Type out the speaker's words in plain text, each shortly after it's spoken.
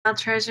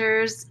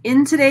Treasures.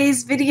 In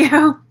today's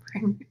video,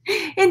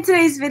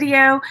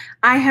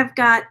 I have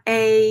got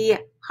a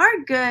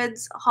hard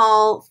goods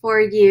haul for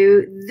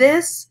you.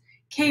 This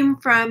came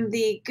from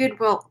the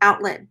Goodwill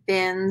Outlet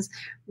Bins,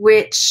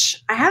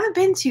 which I haven't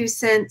been to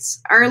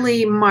since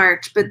early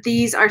March, but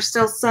these are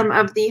still some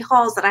of the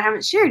hauls that I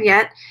haven't shared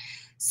yet.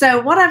 So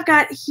what I've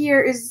got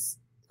here is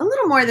a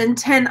little more than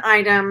 10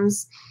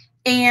 items,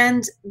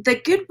 and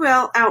the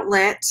Goodwill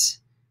Outlet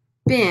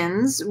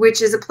Bins,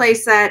 which is a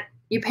place that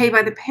you pay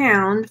by the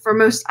pound for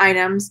most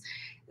items.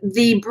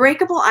 The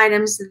breakable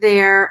items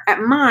there at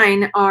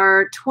mine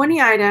are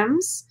 20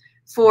 items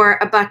for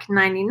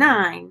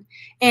 $1.99.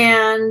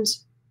 And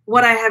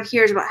what I have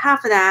here is about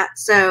half of that.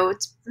 So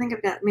I think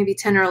I've got maybe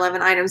 10 or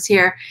 11 items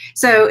here.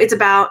 So it's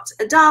about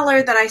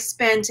 $1 that I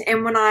spent.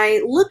 And when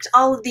I looked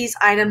all of these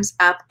items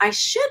up, I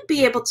should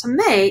be able to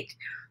make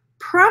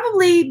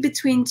probably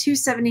between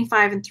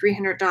 $275 and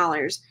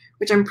 $300,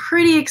 which I'm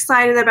pretty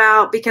excited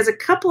about because a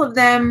couple of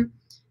them,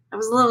 I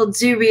was a little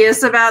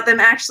dubious about them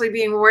actually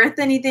being worth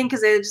anything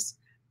because they just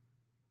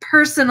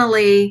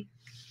personally,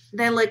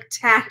 they look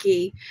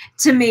tacky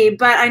to me,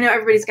 but I know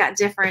everybody's got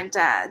different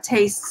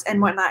tastes and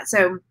whatnot.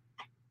 So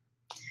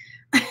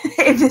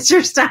if it's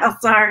your style,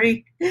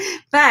 sorry.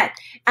 But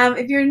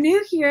if you're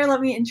new here,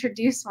 let me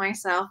introduce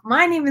myself.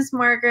 My name is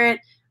Margaret.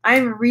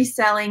 I'm a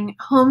reselling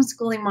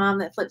homeschooling mom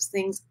that flips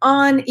things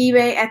on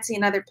eBay, Etsy,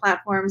 and other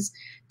platforms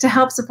to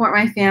help support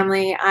my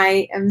family.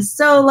 I am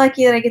so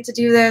lucky that I get to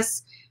do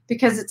this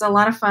because it's a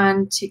lot of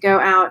fun to go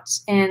out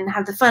and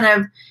have the fun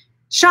of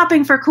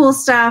shopping for cool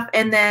stuff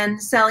and then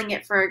selling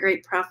it for a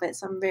great profit.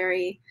 So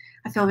I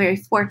feel very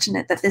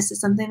fortunate that this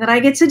is something that I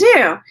get to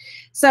do.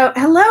 So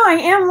hello, I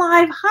am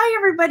live. Hi,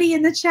 everybody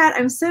in the chat.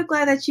 I'm so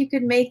glad that you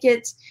could make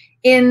it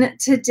in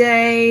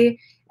today.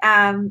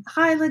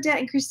 Hi, Ladette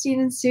and Christine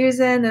and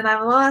Susan, and I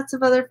have lots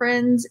of other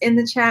friends in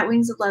the chat.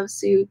 Wings of Love,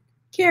 Sue,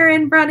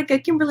 Karen, Veronica,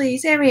 Kimberly,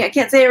 Sammy. I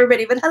can't say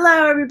everybody, but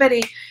hello,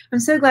 everybody. I'm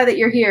so glad that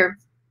you're here.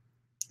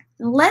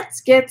 Let's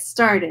get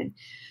started.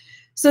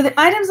 So the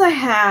items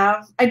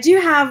I do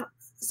have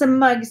some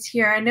mugs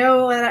here. I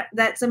know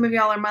that some of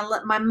y'all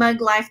are my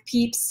Mug Life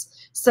peeps.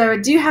 So I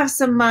do have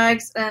some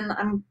mugs, and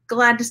I'm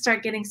glad to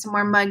start getting some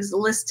more mugs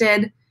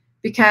listed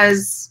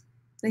because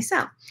they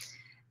sell.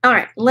 All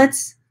right,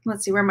 let's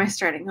see, where am I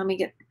starting? Let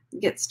me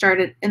get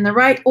started in the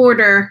right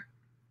order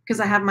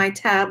because I have my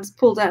tabs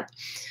pulled up.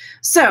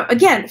 So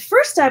again,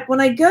 first up, when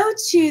I go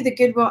to the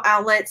Goodwill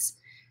outlets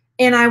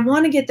and I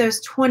want to get those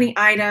 20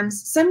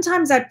 items,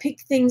 sometimes I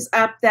pick things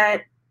up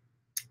that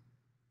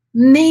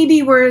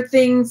maybe were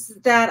things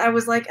that I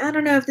was like, I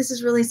don't know if this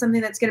is really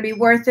something that's going to be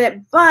worth it.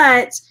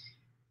 But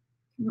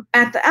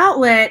at the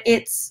outlet,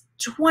 it's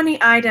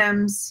 20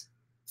 items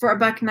for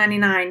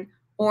 $1.99,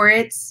 or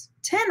it's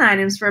 10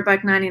 items for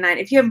 $1.99.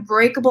 If you have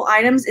breakable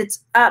items,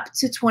 it's up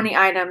to 20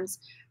 items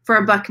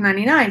for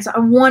 $1.99. So I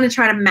want to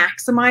try to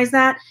maximize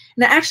that.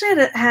 And I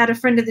actually had a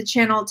friend of the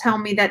channel tell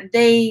me that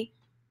they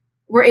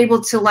were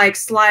able to like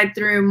slide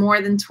through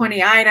more than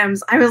 20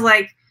 items. I was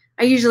like,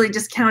 I usually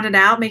just count it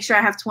out, make sure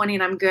I have 20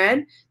 and I'm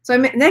good. So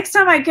next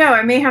time I go,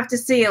 I may have to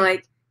see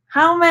like,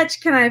 how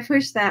much can I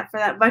push that for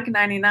that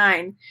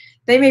 $1.99?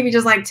 They maybe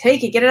just like,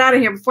 take it, get it out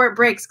of here before it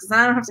breaks because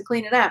I don't have to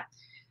clean it up.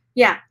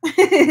 Yeah.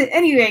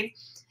 Anyway,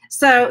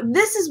 so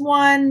this is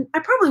one I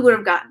probably would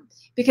have gotten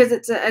because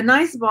it's a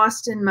nice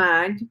Boston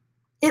mug.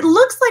 It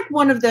looks like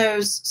one of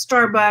those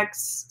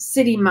Starbucks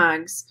city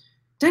mugs.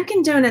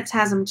 Dunkin' Donuts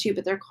has them too,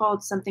 but they're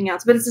called something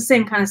else. But it's the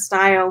same kind of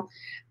style.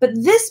 But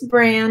this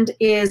brand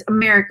is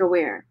America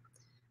Wear.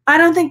 I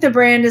don't think the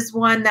brand is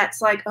one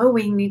that's like, oh,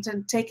 we need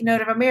to take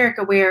note of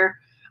America Wear.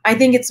 I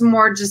think it's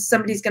more just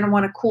somebody's going to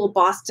want a cool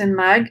Boston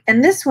mug.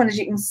 And this one, as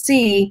you can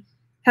see,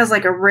 has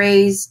like a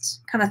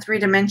raised kind of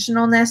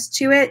three-dimensionalness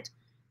to it.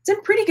 It's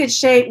in pretty good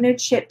shape, no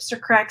chips or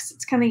cracks.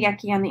 It's kind of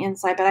yucky on the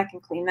inside, but I can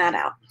clean that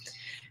out.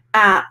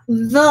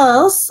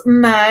 This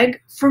mug,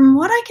 from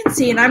what I can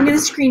see, and I'm going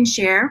to screen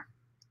share.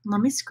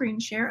 Let me screen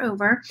share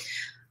over.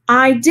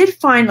 I did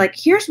find, like,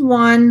 here's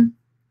one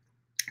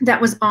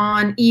that was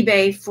on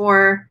eBay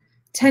for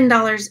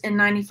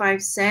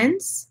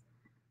 $10.95.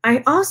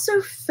 I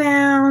also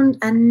found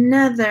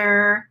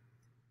another.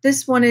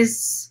 This one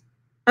is,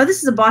 oh,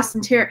 this is a Boston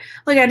Terrier.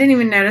 Look, I didn't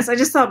even notice. I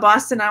just saw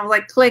Boston. I was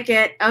like, click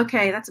it.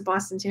 Okay, that's a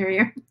Boston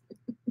Terrier.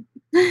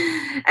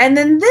 And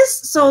then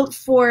this sold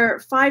for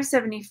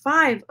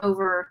 $5.75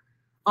 over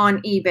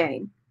on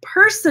eBay.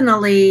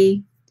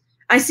 Personally,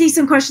 I see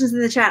some questions in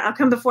the chat. I'll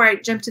come before I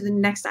jump to the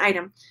next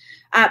item.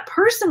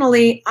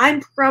 Personally, I'm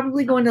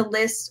probably going to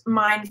list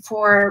mine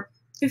for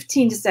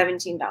 $15 to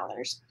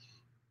 $17.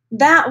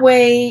 That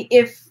way,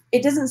 if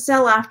it doesn't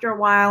sell after a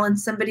while and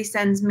somebody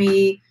sends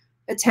me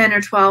a $10 or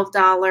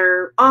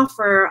 $12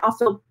 offer, I'll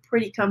feel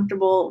pretty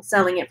comfortable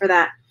selling it for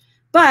that.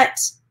 But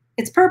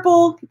it's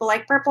purple. People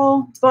like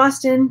purple. It's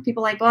Boston.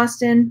 People like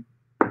Boston.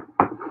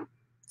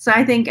 So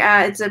I think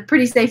it's a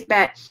pretty safe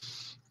bet.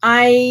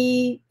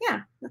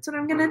 Yeah, that's what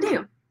I'm going to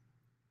do.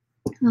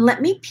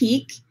 Let me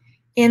peek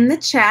in the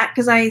chat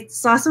because I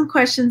saw some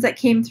questions that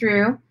came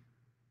through.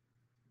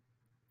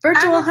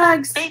 Virtual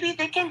hugs. Baby,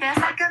 they can dance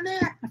like a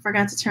man. I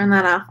forgot to turn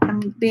that off.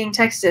 I'm being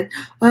texted.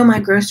 Oh, my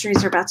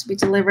groceries are about to be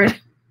delivered.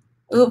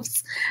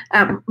 Oops.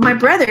 My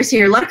brother's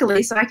here,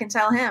 luckily, so I can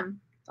tell him.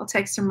 I'll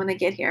text him when they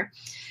get here.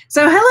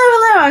 So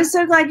hello. I'm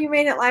so glad you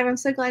made it live. I'm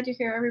so glad you're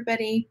here,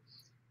 everybody.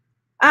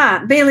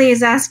 Bailey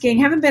is asking,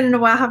 haven't been in a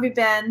while. How have you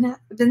been?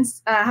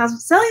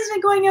 How's selling's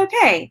been going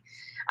okay?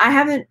 I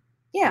haven't,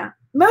 yeah.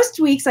 Most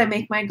weeks I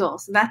make my goal,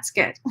 so that's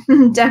good.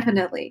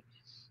 Definitely.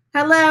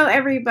 Hello,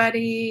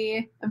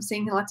 everybody. I'm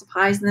seeing lots of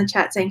highs in the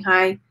chat saying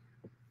hi.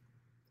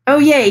 Oh,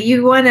 yay.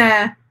 You won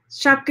a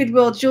Shop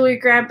Goodwill jewelry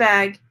grab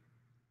bag.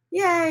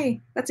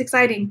 Yay. That's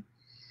exciting.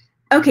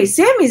 Okay,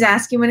 Sammy's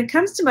asking, when it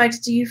comes to mugs,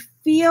 do you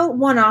feel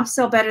one-offs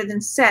sell better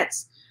than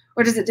sets,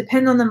 or does it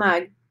depend on the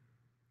mug?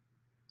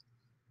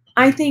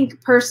 I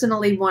think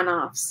personally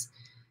one-offs.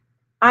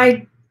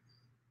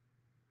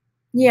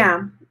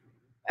 Yeah.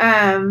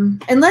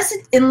 Unless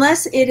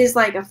it is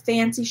like a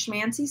fancy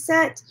schmancy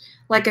set,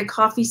 like a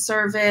coffee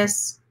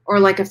service or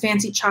like a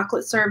fancy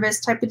chocolate service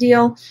type of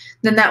deal,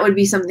 then that would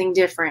be something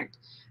different.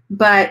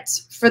 But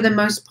for the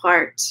most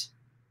part,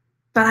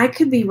 but I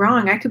could be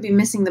wrong. I could be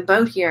missing the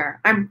boat here.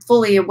 I'm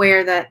fully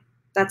aware that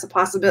that's a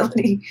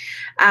possibility.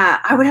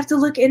 I would have to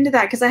look into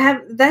that because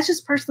that's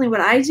just personally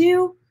what I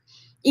do.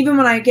 Even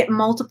when I get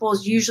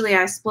multiples, usually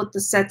I split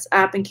the sets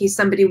up in case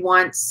somebody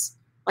wants,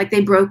 like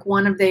they broke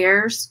one of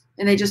theirs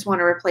and they just want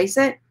to replace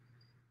it.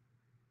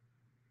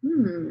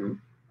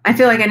 I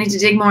feel like I need to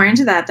dig more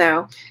into that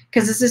though,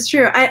 because this is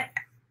true.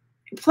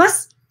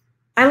 Plus,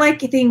 I like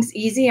things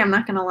easy. I'm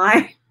not going to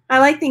lie. I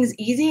like things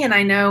easy, and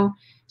I know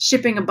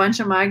shipping a bunch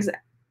of mugs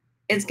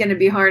is going to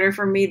be harder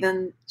for me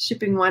than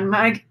shipping one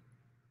mug.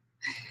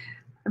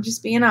 I'm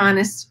just being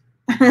honest.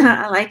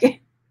 I like it.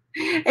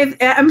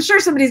 I'm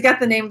sure somebody's got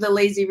the name of the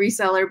lazy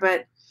reseller,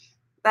 but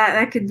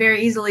that could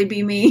very easily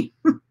be me.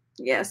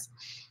 Yes.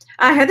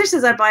 Heather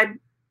says I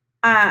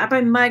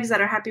buy mugs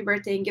that are happy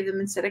birthday and give them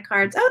instead of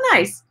cards. Oh,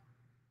 nice.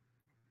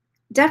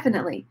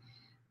 Definitely.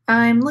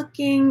 I'm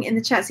looking in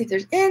the chat, see if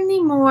there's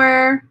any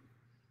more.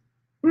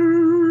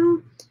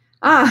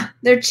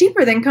 They're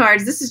cheaper than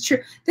cards. This is true.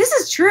 This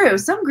is true.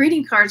 Some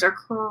greeting cards are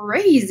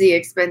crazy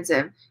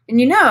expensive.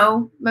 And you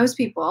know, most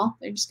people,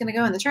 they're just going to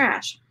go in the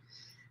trash.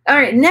 All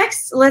right,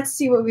 next, let's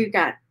see what we've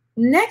got.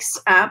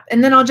 Next up,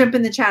 and then I'll jump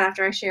in the chat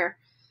after I share.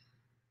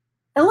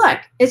 And look,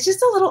 it's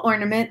just a little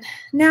ornament.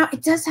 Now,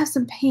 it does have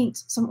some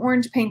paint, some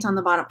orange paint on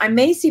the bottom. I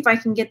may see if I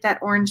can get that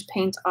orange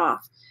paint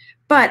off.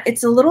 But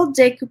it's a little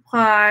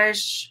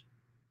decoupage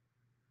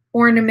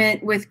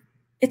ornament with,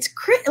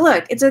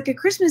 look, it's like a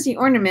Christmassy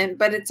ornament,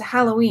 but it's a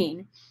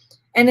Halloween.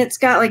 And it's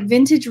got like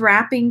vintage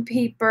wrapping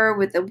paper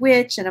with a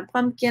witch and a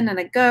pumpkin and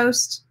a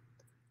ghost.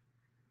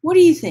 What do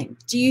you think?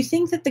 Do you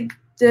think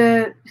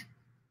that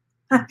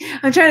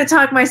I'm trying to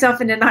talk myself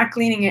into not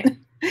cleaning it.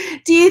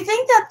 Do you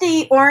think that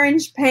the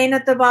orange paint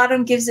at the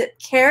bottom gives it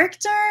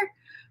character?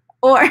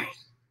 Or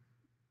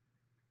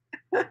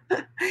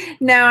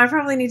no, I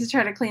probably need to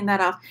try to clean that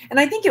off. And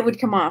I think it would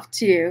come off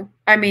too.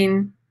 I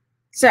mean,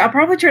 so I'll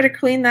probably try to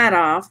clean that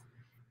off.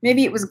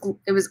 Maybe it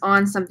was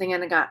on something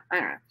and it got, I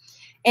don't know.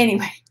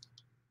 Anyway,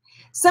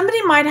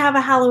 somebody might have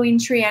a Halloween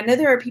tree. I know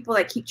there are people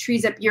that keep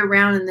trees up year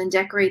round and then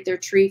decorate their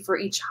tree for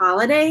each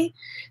holiday.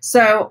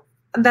 So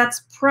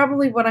that's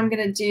probably what I'm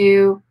going to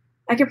do.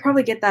 I could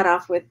probably get that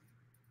off with,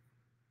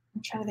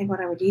 I'm trying to think what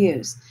I would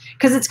use.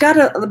 Because it's got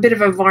a bit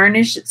of a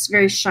varnish. It's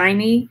very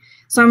shiny.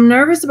 So I'm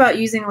nervous about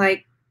using,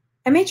 like,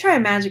 I may try a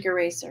magic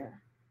eraser.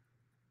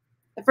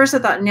 At first I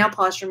thought nail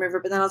polish remover,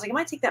 but then I was like, I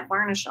might take that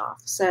varnish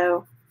off.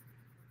 So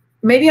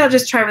maybe I'll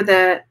just try with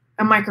a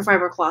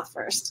microfiber cloth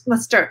first.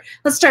 Let's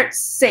start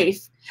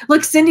safe.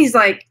 Look, Cindy's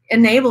like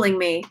enabling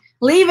me.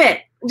 Leave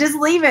it. Just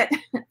leave it.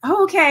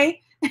 Oh,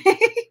 okay.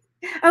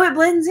 Oh, it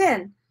blends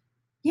in.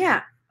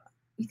 Yeah.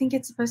 You think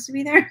it's supposed to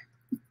be there?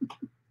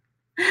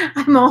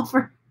 I'm all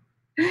for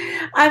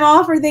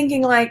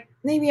thinking like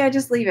maybe I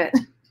just leave it.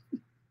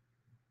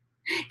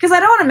 Because I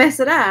don't want to mess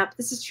it up.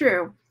 This is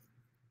true.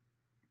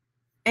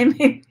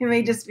 It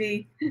may just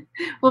be,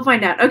 we'll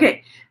find out.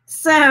 Okay.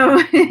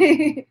 So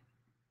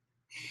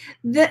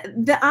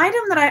the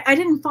item that I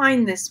didn't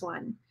find this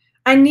one.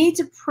 I need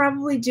to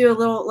probably do a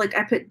little, like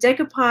I put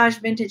decoupage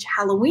vintage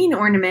Halloween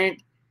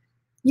ornament.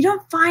 You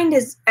don't find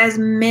as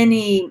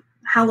many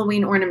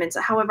Halloween ornaments.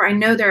 However,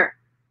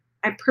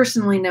 I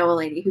personally know a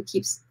lady who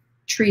keeps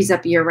trees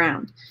up year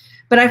round.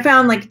 But I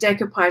found like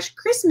decoupage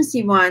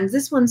Christmassy ones.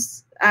 This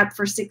one's up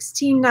for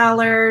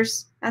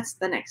 $16. That's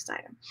the next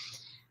item.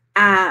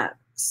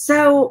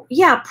 So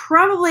yeah,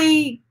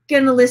 probably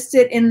gonna list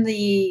it in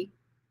the,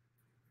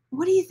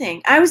 what do you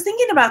think? I was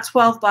thinking about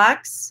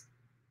 $12,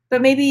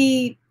 but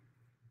maybe,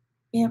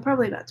 yeah,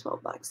 probably about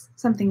 $12,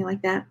 something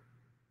like that.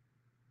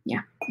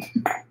 Yeah.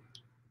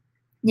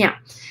 Yeah,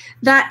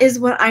 that is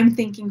what I'm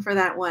thinking for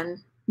that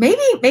one.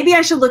 Maybe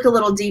I should look a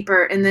little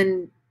deeper and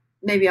then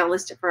maybe I'll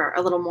list it for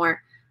a little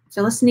more. I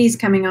feel a sneeze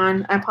coming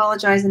on. I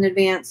apologize in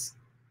advance.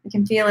 I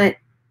can feel it.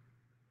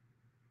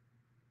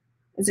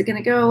 Is it going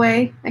to go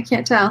away? I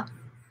can't tell.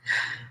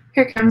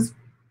 Here it comes.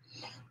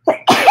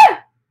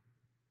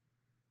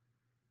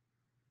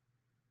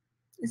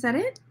 Is that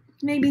it?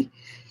 Maybe.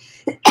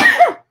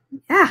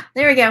 Yeah,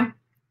 there we go.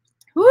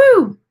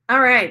 Woo!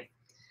 All right.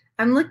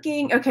 I'm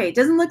looking. Okay, it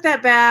doesn't look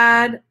that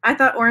bad. I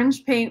thought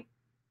orange paint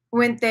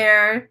went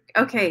there.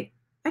 Okay,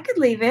 I could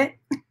leave it.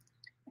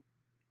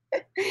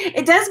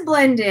 It does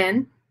blend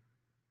in.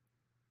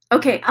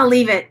 Okay, I'll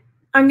leave it.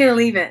 I'm going to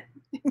leave it.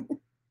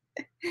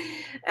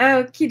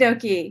 Okie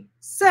dokie.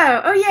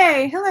 So, oh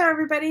yay. Hello,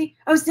 everybody.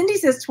 Oh, Cindy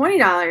says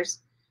 $20.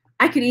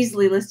 I could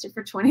easily list it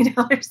for $20.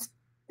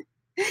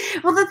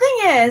 Well, the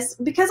thing is,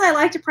 because I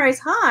like to price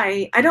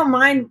high, I don't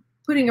mind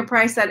putting a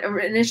price that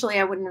initially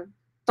I wouldn't have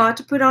thought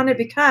to put on it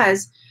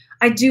because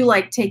I do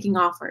like taking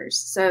offers.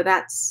 So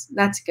that's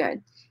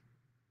good.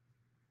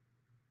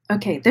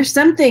 Okay, there's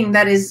something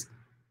that is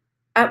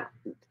up.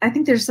 I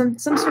think there's some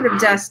sort of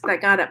dust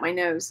that got up my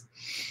nose.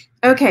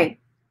 Okay.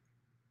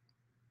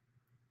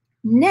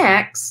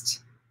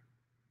 Next.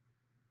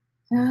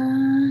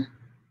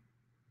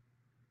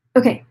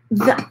 Okay,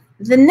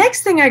 the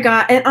next thing I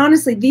got, and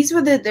honestly, these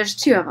were there's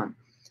two of them.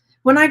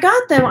 When I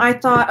got them, I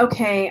thought,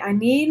 okay, I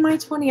need my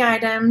 20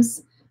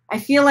 items. I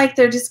feel like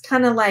they're just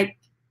kind of like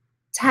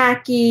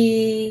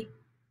tacky,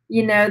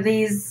 you know,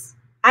 these,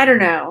 I don't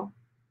know,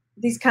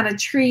 these kind of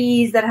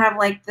trees that have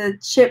like the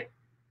chip,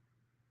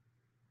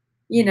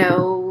 you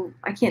know,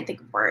 I can't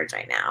think of words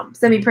right now,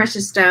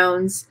 semi-precious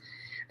stones.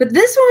 But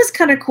this one was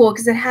kind of cool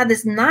because it had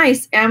this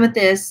nice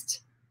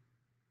amethyst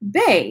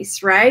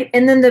base, right?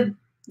 And then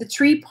the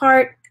tree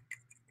part,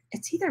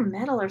 it's either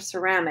metal or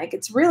ceramic.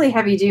 It's really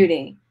heavy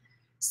duty.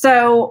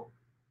 So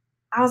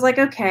I was like,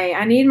 okay,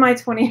 I need my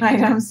 20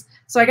 items.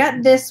 So I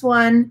got this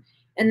one,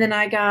 and then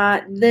I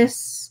got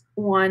this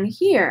one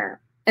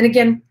here. And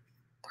again,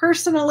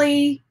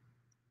 personally,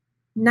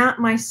 not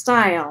my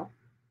style.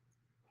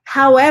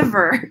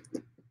 However,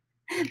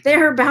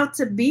 they're about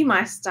to be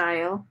my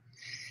style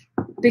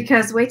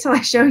because wait till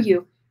I show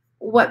you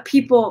what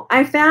people,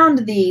 I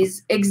found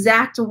these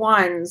exact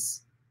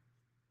ones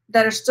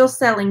that are still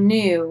selling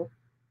new.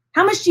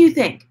 How much do you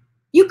think?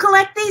 You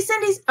collect these,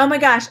 Cindy's? Oh my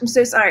gosh, I'm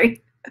so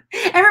sorry.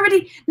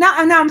 Everybody, no,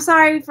 I'm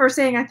sorry for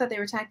saying I thought they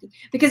were tacky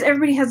because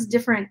everybody has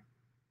different,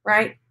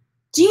 right?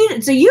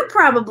 So you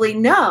probably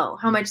know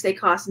how much they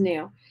cost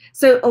new.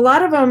 So a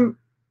lot of them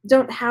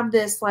don't have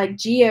this like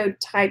geode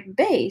type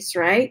base,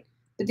 right?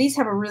 But these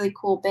have a really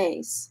cool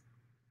base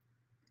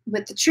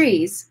with the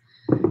trees.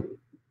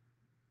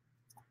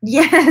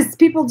 Yes,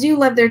 people do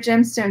love their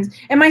gemstones,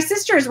 and my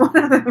sister is one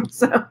of them.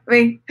 So I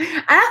mean,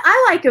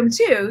 I like them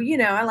too. You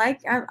know,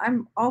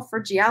 I'm all for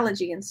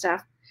geology and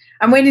stuff.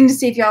 I'm waiting to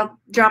see if y'all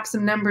drop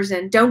some numbers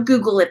in. Don't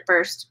Google it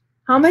first.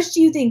 How much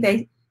do you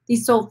think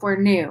these sold for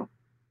new?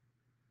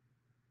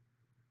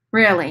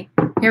 Really?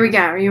 Here we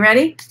go. Are you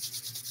ready?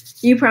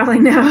 You probably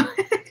know.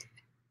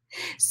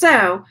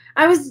 So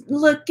I was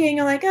looking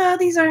like, oh,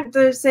 these aren't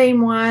the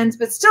same ones,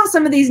 but still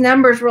some of these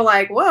numbers were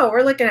like, whoa,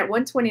 we're looking at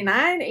 $129,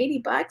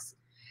 $80.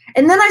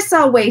 And then I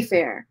saw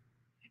Wayfair,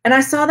 and I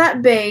saw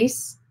that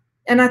base,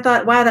 and I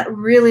thought, wow, that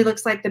really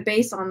looks like the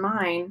base on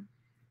mine.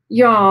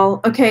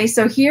 Y'all, okay,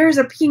 so here's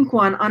a pink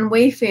one on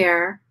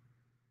Wayfair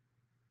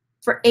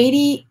for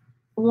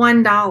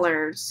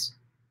 $81.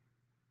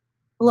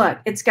 Look,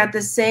 it's got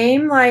the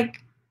same,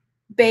 like,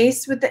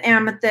 base with the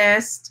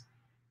amethyst.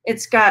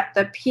 It's got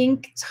the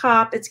pink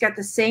top. It's got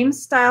the same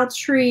style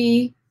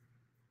tree,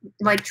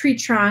 like tree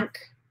trunk,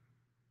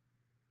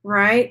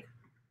 right?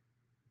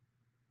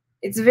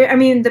 It's very, I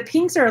mean, the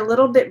pinks are a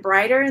little bit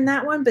brighter in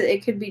that one, but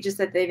it could be just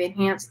that they've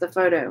enhanced the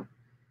photo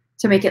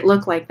to make it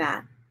look like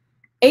that.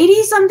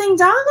 $80-something.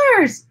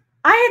 I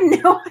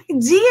had no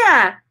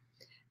idea.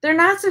 They're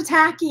not so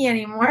tacky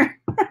anymore.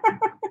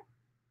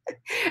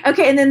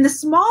 Okay, and then the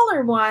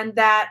smaller one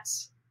that,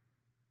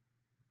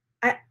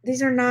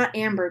 these are not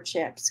amber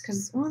chips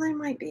because, well, they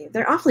might be.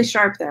 They're awfully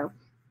sharp, though.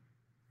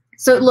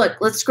 So look,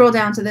 let's scroll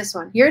down to this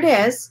one. Here it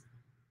is.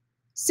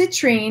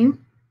 Citrine.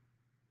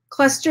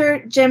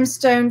 Cluster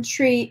gemstone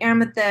tree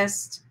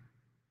amethyst.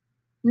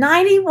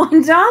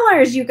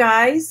 $91, you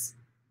guys.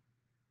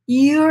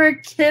 You're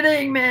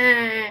kidding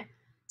me.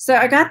 So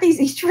I got these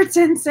each for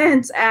 10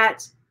 cents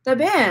at the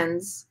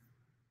bins.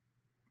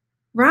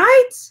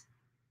 Right?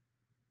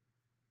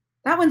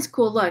 That one's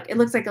cool. Look, it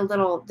looks like a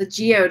little, the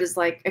geode is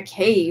like a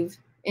cave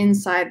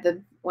inside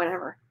the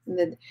whatever.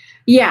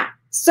 Yeah.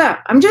 So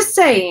I'm just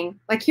saying,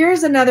 like,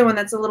 here's another one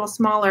that's a little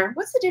smaller.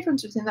 What's the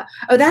difference between that?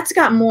 Oh, that's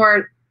got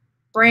more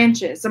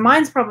branches. So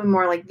mine's probably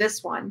more like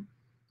this one,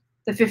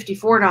 the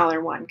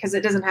 $54 one, because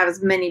it doesn't have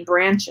as many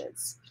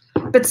branches.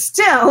 But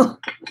still,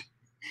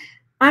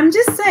 I'm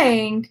just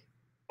saying,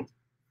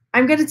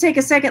 I'm going to take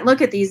a second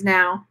look at these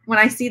now when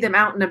I see them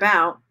out and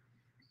about.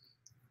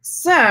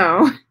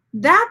 So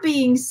that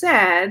being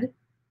said,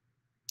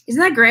 isn't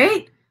that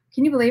great?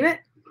 Can you believe it?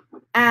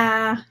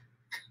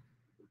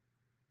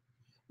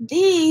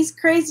 These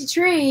crazy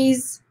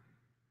trees,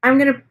 I'm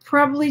going to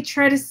probably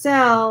try to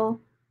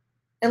sell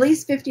at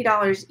least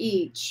 $50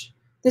 each.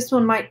 This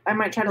one I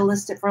might try to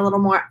list it for a little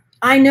more.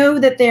 I know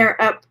that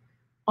they're up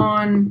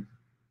on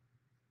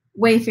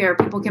Wayfair.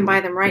 People can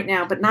buy them right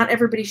now, but not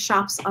everybody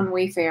shops on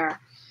Wayfair.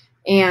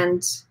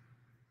 And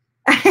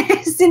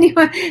Cindy,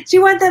 she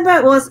wants them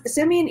both. Well,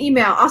 send me an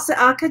email.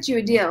 I'll cut you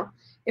a deal.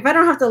 If I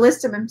don't have to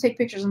list them and take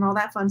pictures and all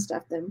that fun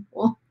stuff, then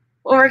we'll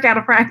work out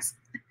a price.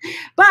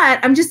 But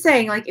I'm just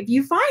saying, like, if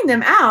you find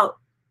them out,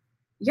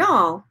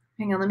 y'all,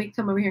 hang on, let me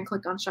come over here and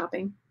click on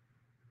shopping.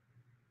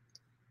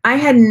 I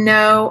had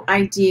no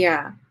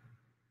idea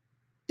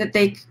that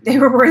they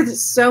were worth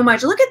so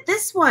much. Look at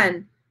this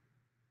one.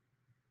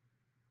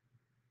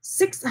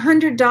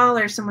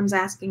 $600 someone's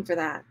asking for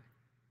that.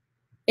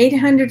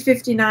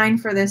 $859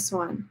 for this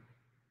one.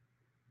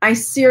 I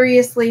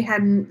seriously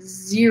had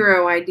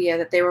zero idea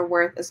that they were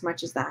worth as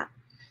much as that.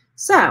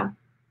 So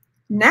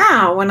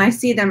now when I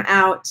see them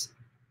out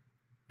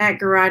at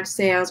garage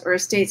sales or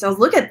estate sales,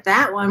 look at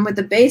that one with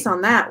the base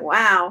on that.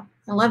 Wow,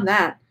 I love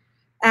that.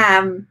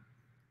 I'll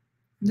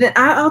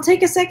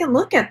take a second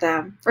look at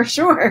them for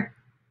sure.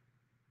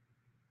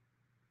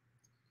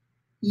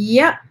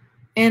 Yep,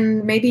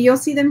 and maybe you'll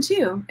see them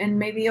too, and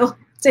maybe you'll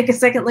take a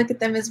second look at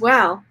them as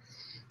well.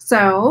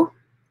 So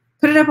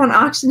put it up on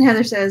auction,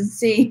 Heather says.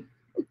 See.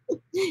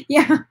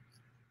 Yeah.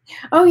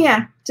 Oh,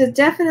 yeah. Just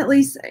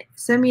definitely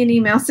send me an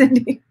email,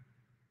 Cindy.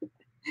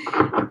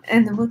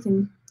 And then we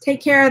can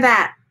take care of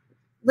that.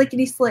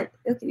 Lickety split.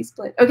 Lickety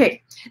split.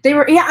 Okay. They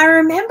were, yeah, I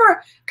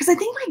remember, because I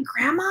think my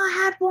grandma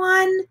had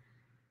one.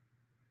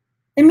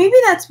 And maybe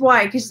that's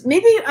why, because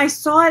maybe I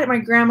saw it at my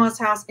grandma's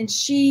house and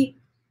she,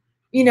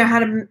 you know,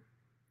 had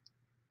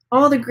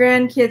all the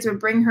grandkids would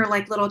bring her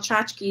like little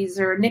tchotchkes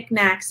or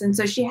knickknacks. And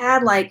so she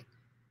had like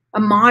a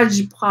Mod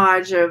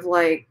Podge of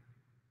like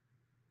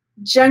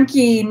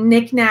junky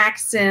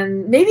knickknacks,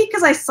 and maybe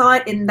because I saw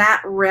it in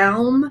that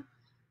realm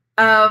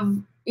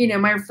of, you know,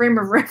 my frame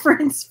of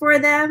reference for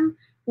them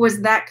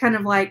was that kind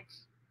of like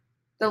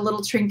the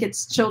little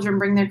trinkets children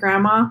bring their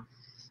grandma.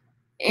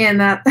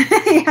 And that,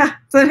 yeah,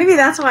 so maybe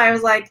that's why I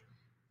was like,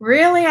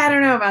 really? I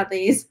don't know about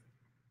these.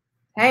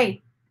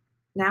 Hey,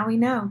 now we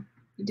know.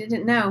 You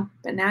didn't know,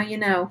 but now you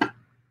know.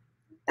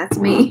 That's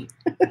me.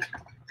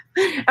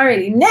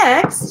 Alrighty,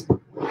 next.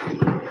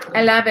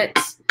 I love it.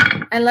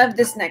 I love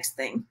this next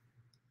thing.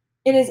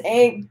 It is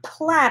a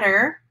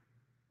platter.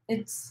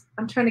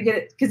 I'm trying to get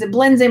it because it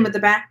blends in with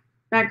the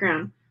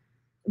background.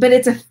 But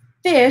it's a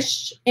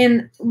fish,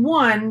 and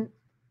one,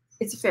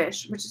 it's a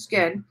fish, which is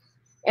good.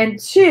 And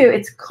two,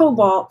 it's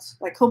cobalt,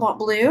 like cobalt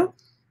blue.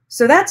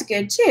 So that's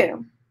good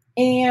too.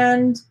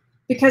 And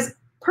because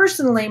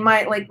personally,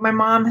 my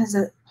mom has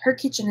her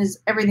kitchen is,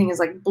 everything is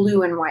like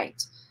blue and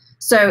white.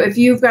 So if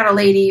you've got a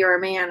lady or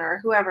a man or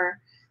whoever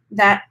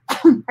that,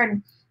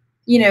 pardon,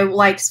 you know,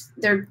 likes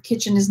their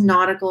kitchen is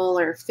nautical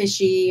or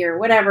fishy or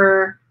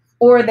whatever,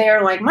 or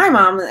they're like my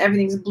mom,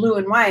 everything's blue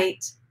and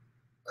white,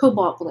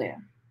 cobalt blue,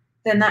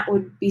 then that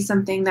would be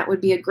something that would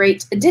be a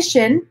great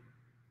addition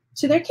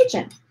to their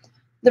kitchen.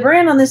 The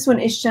brand on this one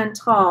is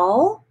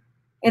Chantal,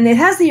 and it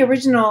has the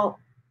original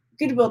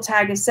Goodwill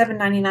tag of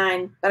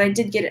 $7.99, but I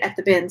did get it at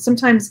the bin.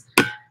 Sometimes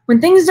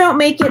when things don't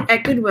make it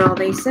at Goodwill,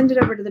 they send it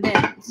over to the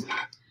bins.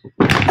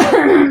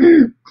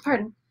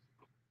 Pardon.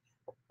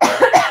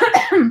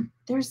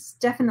 There's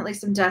definitely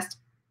some dust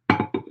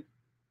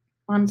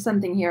on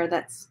something here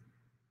that's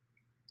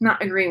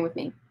not agreeing with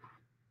me.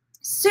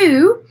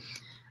 So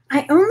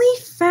I only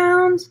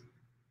found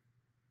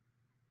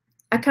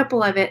a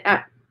couple of it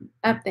up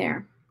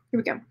there. Here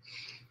we go.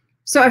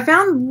 So I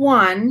found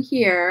one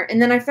here,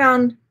 and then I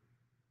found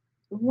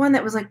one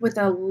that was like with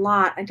a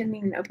lot. I didn't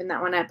even open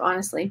that one up,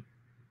 honestly.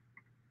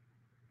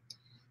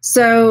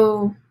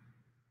 So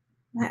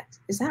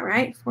is that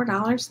right?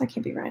 $4? That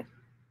can't be right.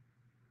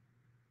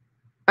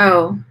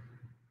 Oh,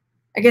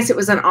 I guess it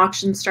was an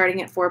auction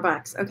starting at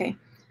 $4. Okay.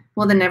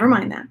 Well, then never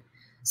mind that.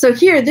 So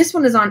here, this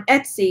one is on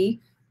Etsy,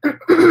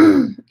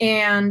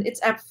 and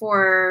it's up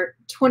for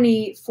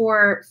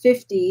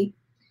 $24.50.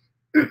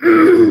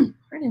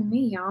 Pardon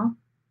me, y'all.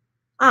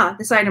 Ah,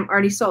 this item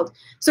already sold.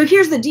 So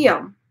here's the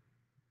deal.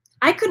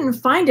 I couldn't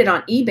find it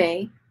on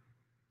eBay,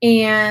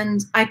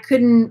 and I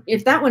couldn't,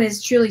 if that one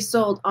is truly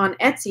sold on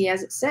Etsy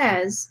as it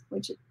says,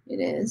 which it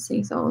is,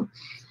 see, sold,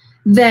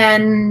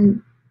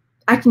 then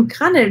I can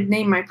kind of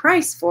name my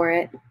price for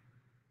it,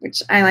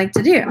 which I like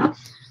to do.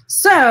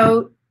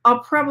 So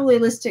I'll probably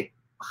list it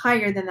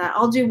higher than that.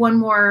 I'll do one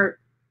more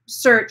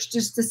search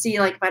just to see,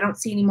 like, if I don't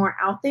see any more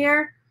out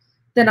there,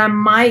 then I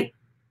might,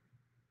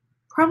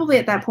 probably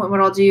at that point what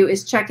I'll do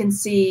is check and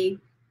see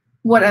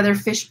what other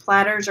fish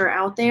platters are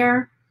out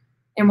there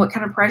and what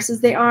kind of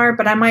prices they are,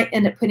 but I might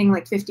end up putting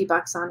like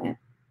 $50 on it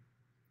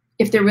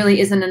if there really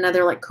isn't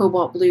another like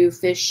cobalt blue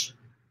fish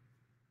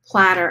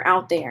platter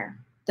out there.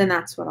 Then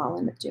that's what I'll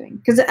end up doing,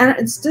 because it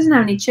doesn't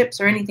have any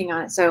chips or anything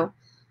on it. So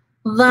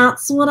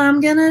that's what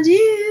I'm gonna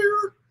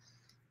do.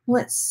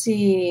 Let's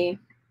see.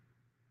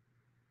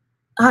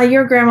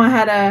 Your grandma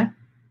had a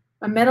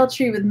metal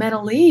tree with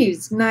metal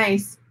leaves.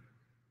 Nice.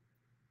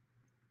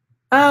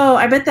 Oh,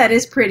 I bet that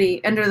is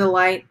pretty under the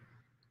light.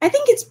 I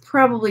think it's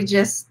probably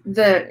just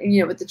the,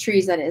 you know, with the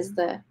trees, that is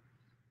I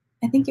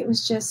think it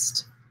was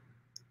just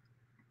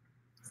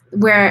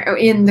where,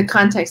 in the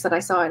context that I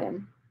saw it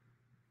in.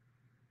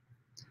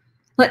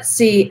 let's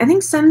see. I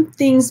think some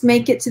things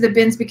make it to the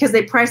bins because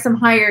they price them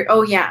higher.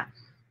 Oh, yeah.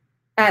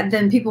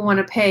 Than people want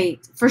to pay.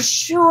 For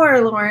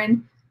sure,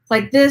 Lauren.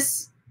 Like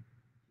this,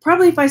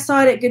 probably if I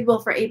saw it at Goodwill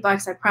for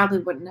 $8, I probably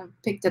wouldn't have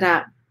picked it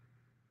up.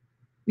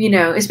 You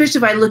know, especially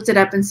if I looked it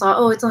up and saw,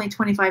 oh, it's only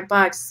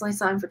 $25. It's only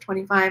selling for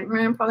 $25.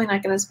 I'm probably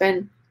not going to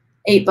spend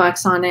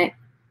 $8 on it.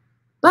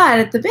 But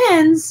at the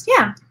bins,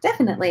 yeah,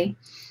 definitely.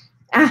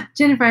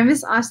 Jennifer, I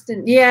miss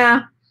Austin.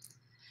 Yeah.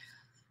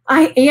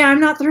 I'm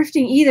not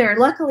thrifting either.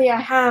 Luckily, I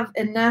have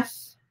enough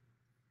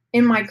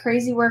in my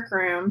crazy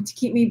workroom to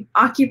keep me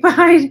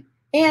occupied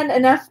and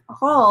enough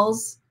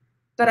hauls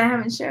that I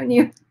haven't shown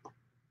you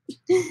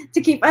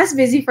to keep us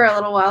busy for a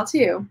little while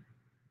too.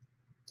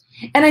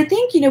 And I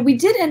think, you know, we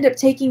did end up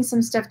taking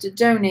some stuff to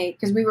donate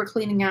because we were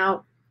cleaning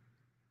out,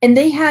 and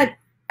they had,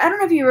 I don't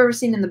know if you've ever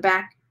seen in the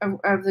back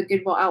of the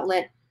Goodwill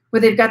Outlet where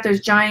they've got those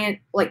giant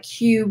like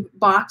cube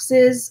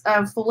boxes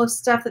full of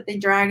stuff that they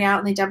drag out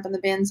and they dump in the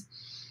bins.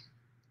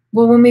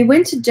 Well, when we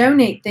went to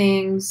donate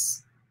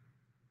things,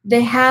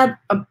 they had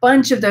a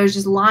bunch of those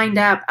just lined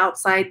up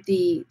outside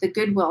the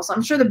Goodwill. So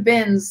I'm sure the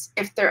bins,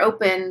 if they're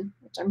open,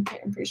 which I'm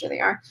pretty sure they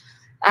are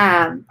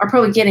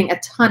probably getting a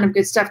ton of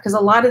good stuff, because a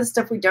lot of the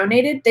stuff we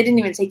donated, they didn't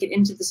even take it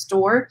into the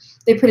store.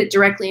 They put it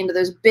directly into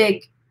those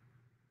big,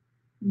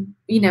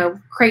 you know,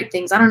 crate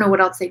things. I don't know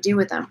what else they do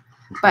with them,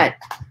 but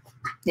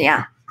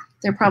yeah,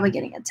 they're probably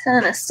getting a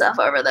ton of stuff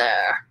over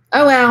there.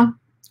 Oh, well.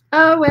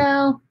 Oh,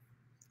 well.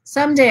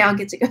 Someday I'll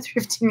get to go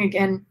thrifting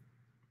again.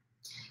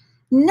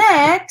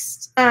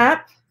 Next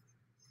up,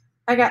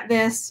 I got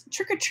this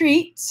Trick or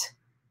Treat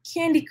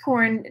candy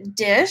corn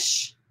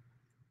dish.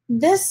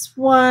 This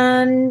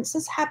one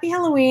says Happy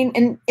Halloween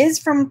and is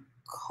from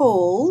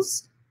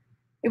Kohl's.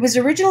 It was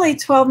originally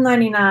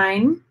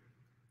 $12.99,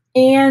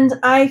 and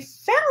I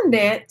found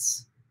it,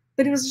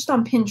 but it was just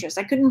on Pinterest.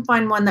 I couldn't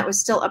find one that was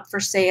still up for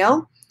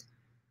sale.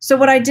 So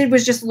what I did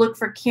was just look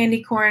for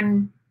candy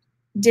corn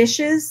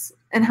dishes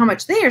and how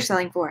much they are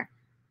selling for.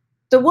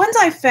 The ones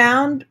I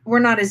found were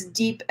not as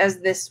deep as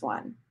this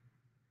one.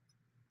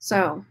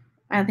 So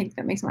I think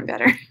that makes mine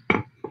better.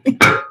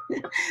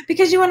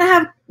 Because you want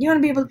to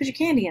be able to put your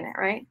candy in it,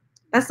 right?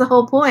 That's the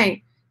whole point.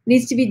 It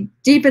needs to be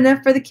deep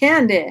enough for the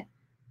candy.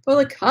 For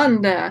the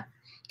candy.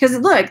 Because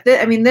look,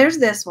 I mean, there's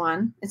this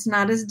one. It's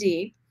not as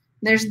deep.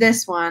 There's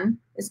this one.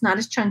 It's not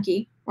as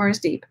chunky or as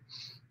deep.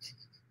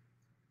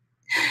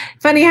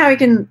 Funny how we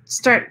can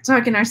start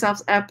talking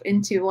ourselves up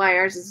into why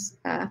ours is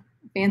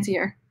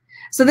fancier.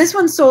 So this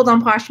one sold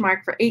on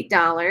Poshmark for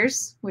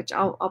 $8, which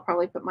I'll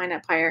probably put mine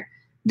up higher.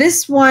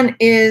 This one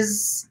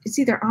it's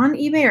either on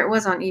eBay or it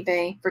was on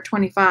eBay for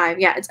 $25.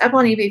 Yeah, it's up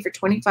on eBay for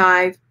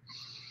 $25.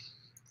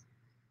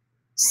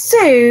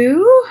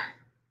 So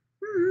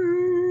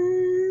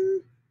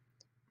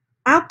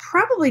I'll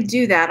probably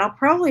do that. I'll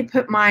probably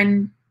put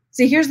mine.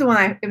 See, here's the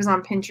one it was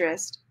on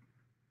Pinterest.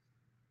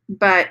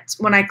 But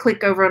when I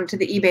click over onto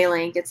the eBay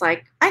link, it's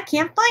like, I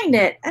can't find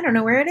it. I don't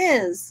know where it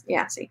is.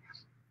 Yeah, see.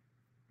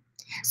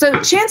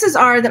 So chances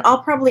are that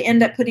I'll probably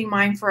end up putting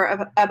mine for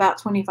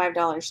about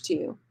 $25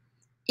 too.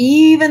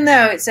 Even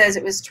though it says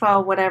it was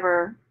 $12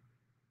 whatever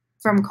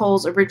from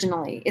Kohl's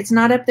originally. It's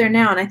not up there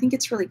now, and I think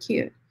it's really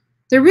cute.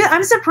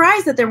 I'm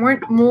surprised that there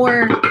weren't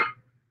more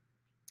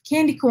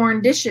candy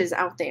corn dishes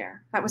out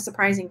there. That was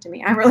surprising to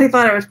me. I really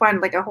thought I would find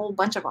like a whole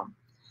bunch of them.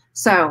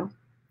 So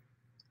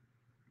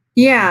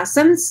yeah,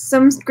 some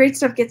great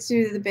stuff gets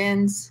through the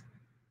bins.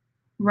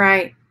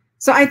 Right.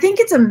 So I think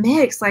it's a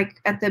mix,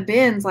 like at the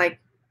bins, like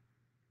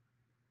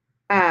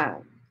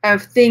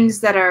of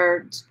things that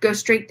go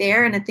straight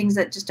there and the things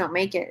that just don't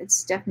make it.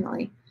 It's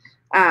definitely,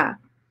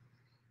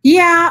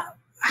 yeah,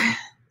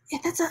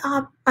 that's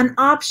an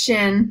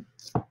option,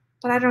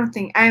 but I don't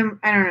think I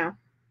don't know.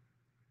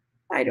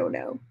 I don't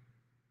know.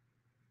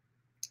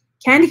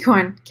 Candy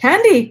corn,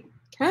 candy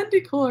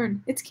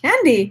corn. It's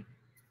candy.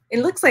 It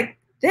looks like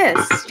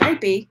this,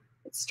 stripy.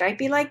 It's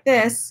stripy like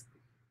this,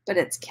 but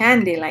it's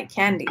candy like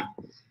candy.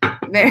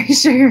 Very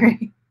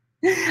sugary.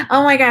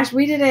 Oh my gosh,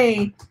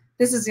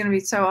 this is going to be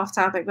so off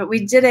topic, but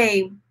we did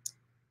a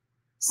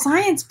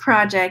science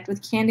project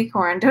with candy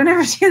corn. Don't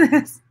ever do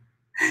this.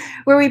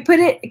 Where we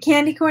put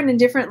candy corn in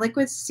different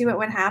liquids to see what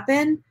would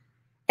happen.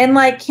 And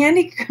like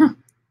candy corn,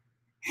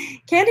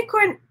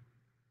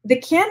 the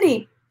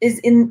candy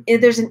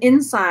there's an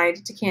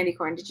inside to candy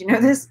corn. Did you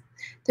know this?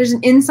 There's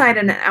an inside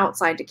and an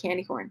outside to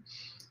candy corn.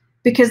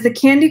 Because the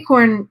candy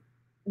corn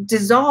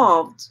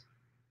dissolved,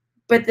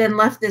 but then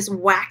left this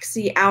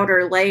waxy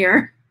outer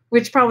layer,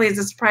 which probably is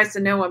a surprise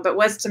to no one, but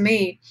was to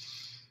me.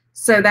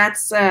 So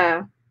that's,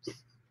 it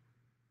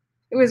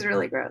was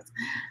really gross.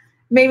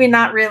 Maybe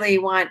not really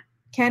want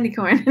candy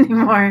corn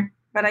anymore,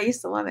 but I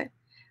used to love it.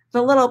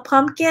 The little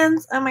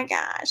pumpkins, oh my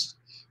gosh.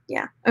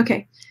 Yeah,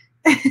 okay.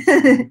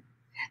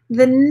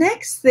 The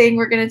next thing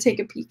we're going to take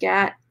a peek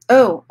at,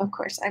 oh, of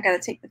course, I've got to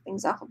take the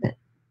things off of it.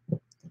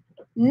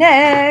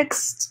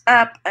 Next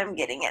up, I'm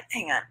getting it.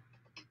 Hang on.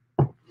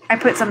 I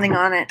put something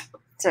on it,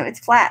 so it's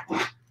flat.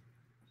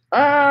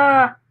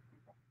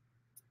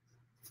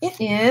 It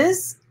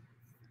is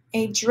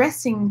a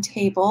dressing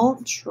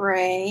table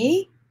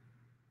tray.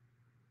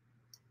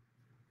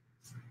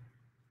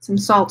 Some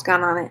salt's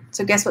gone on it.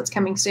 So guess what's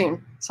coming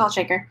soon? Salt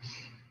shaker.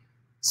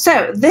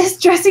 So this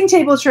dressing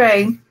table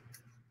tray,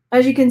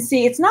 as you can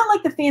see, it's not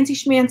like the fancy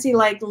schmancy,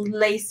 like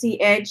lacy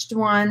edged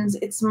ones.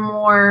 It's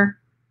more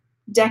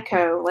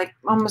deco, like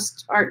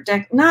almost art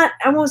deco. Not,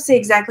 I won't say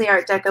exactly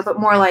art deco, but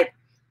more like,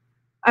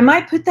 I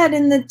might put that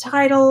in the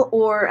title,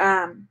 or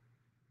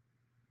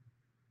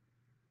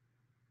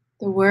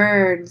the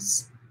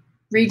words,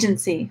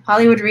 Regency,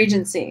 Hollywood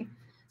Regency.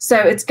 So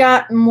it's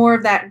got more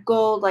of that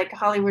gold, like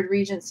Hollywood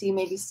Regency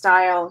maybe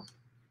style.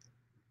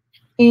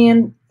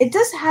 And it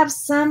does have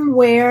some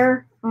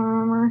wear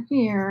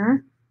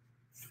here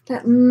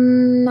that I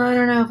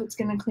don't know if it's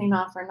going to clean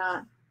off or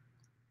not.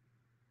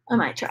 I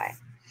might try.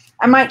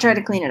 I might try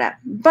to clean it up.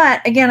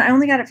 But again, I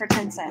only got it for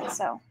 10 cents,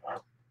 so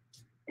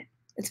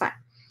it's fine.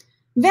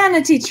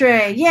 Vanity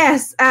tray,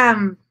 yes.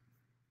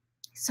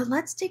 So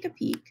let's take a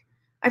peek.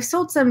 I've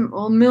sold some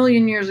a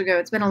million years ago.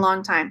 It's been a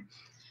long time.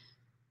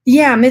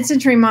 Yeah,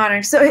 mid-century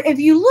modern. So if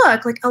you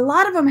look, like a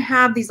lot of them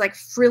have these like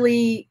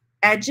frilly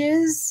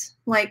edges,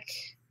 like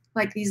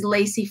these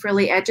lacy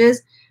frilly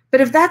edges.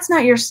 But if that's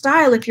not your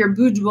style, if your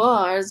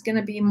boudoir is going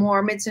to be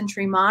more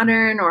mid-century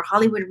modern or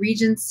Hollywood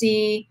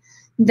Regency,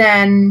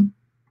 then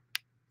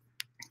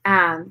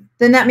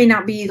that may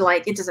not be,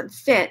 like, it doesn't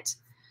fit.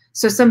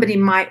 So somebody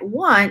might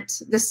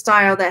want the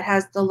style that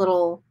has the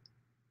little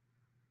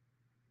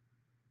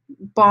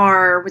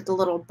bar with the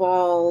little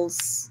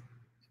balls.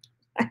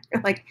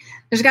 Like,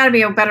 there's got to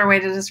be a better way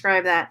to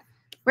describe that.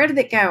 Where did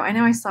it go? I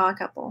know I saw a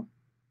couple.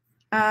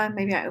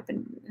 Maybe I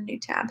opened a new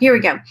tab. Here we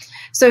go.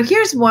 So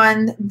here's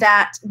one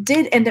that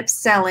did end up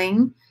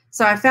selling.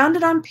 So I found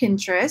it on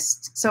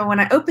Pinterest. So when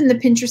I opened the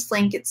Pinterest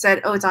link, it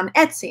said, oh, it's on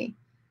Etsy.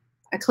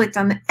 I clicked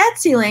on the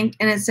Etsy link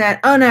and it said,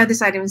 oh no,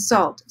 this item is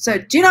sold. So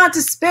do not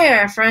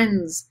despair,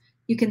 friends.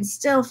 You can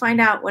still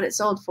find out what it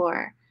sold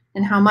for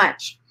and how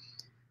much.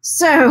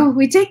 So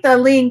we take the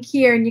link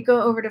here and you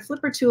go over to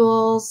Flipper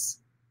Tools.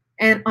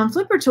 And on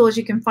Flipper Tools,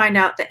 you can find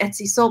out the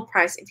Etsy sold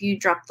price. If you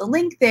drop the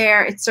link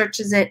there, it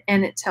searches it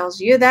and it tells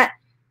you that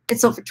it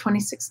sold for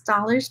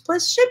 $26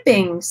 plus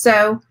shipping.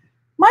 So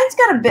mine's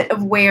got a bit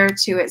of wear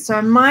to it. So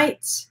I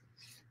might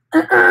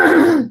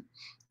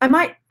I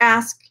might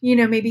ask, you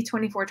know, maybe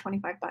 24,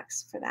 25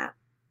 bucks for that.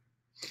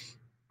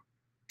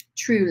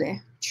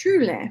 Truly,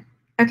 truly.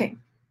 Okay.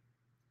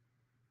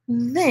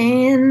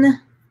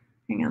 Then,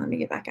 hang on, let me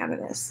get back out of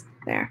this.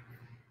 There.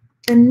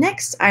 The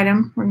next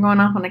item, we're going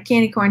off on a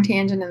candy corn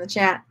tangent in the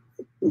chat.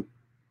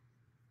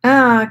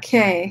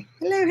 Okay.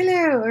 Hello,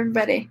 hello,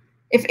 everybody.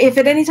 If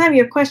at any time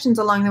you have questions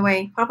along the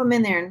way, pop them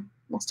in there and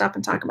we'll stop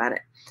and talk about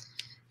it.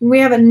 We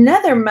have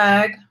another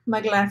mug,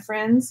 Mug Life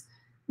friends.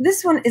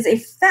 This one is a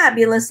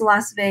fabulous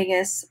Las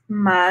Vegas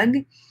mug.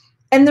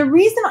 And the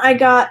reason I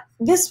got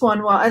this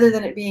one, well, other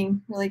than it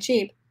being really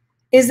cheap,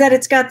 is that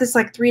it's got this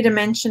like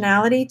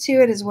three-dimensionality to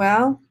it as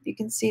well. You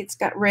can see it's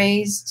got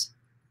raised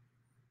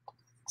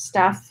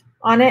stuff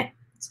on it.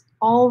 It's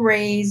all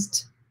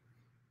raised.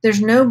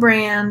 There's no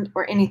brand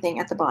or anything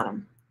at the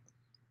bottom.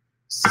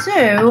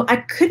 So I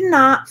could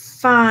not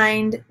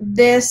find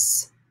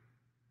this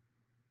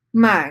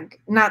mug,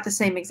 not the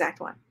same exact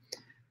one.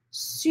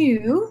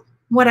 So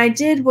what I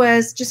did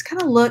was just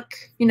kind of look,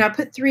 you know, I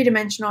put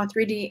three-dimensional,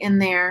 3D in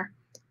there.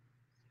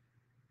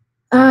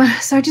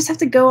 So I just have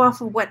to go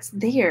off of what's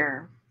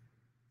there.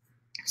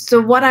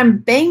 So what I'm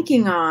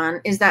banking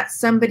on is that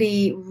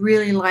somebody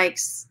really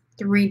likes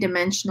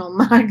three-dimensional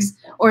mugs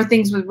or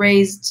things with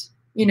raised,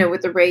 you know,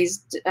 with the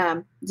raised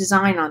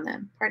design on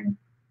them. Pardon.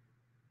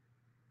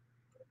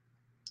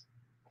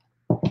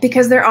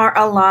 Because there are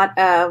a lot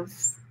of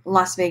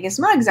Las Vegas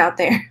mugs out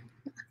there.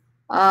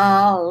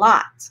 A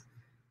lot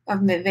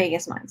of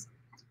Vegas mugs.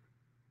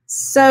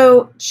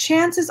 So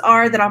chances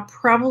are that I'll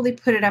probably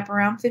put it up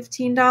around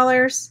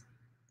 $15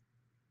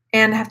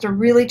 and have to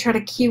really try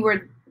to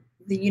keyword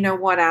the you know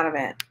what out of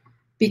it,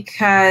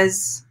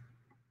 because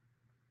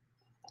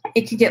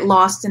it could get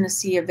lost in a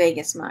sea of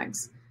Vegas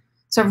mugs.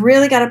 So I've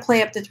really got to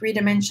play up the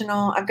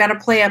three-dimensional. I've got to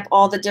play up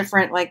all the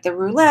different, like the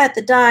roulette,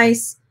 the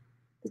dice,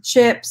 the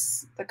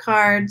chips, the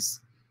cards.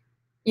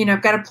 You know,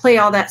 I've got to play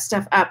all that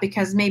stuff up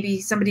because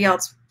maybe somebody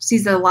else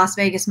sees the Las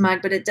Vegas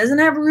mug, but it doesn't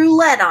have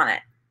roulette on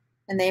it.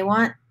 And they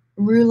want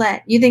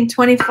roulette. You think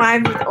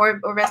 25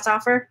 or best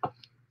offer?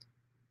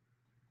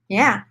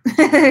 Yeah.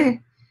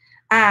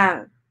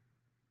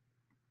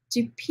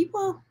 Do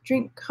people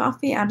drink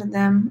coffee out of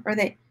them? Or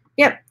they?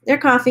 Yep, they're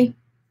coffee.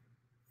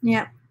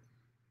 Yeah.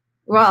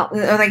 Well,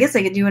 I guess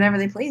they could do whatever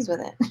they please with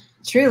it.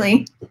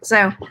 Truly.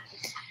 So,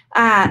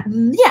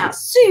 yeah.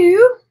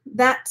 So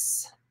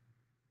that's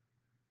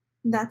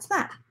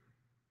that.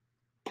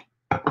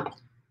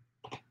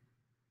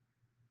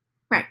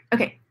 Right.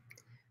 Okay.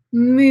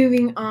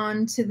 Moving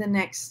on to the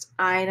next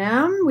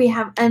item. We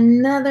have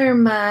another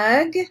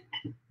mug.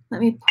 Let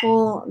me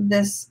pull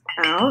this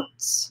out.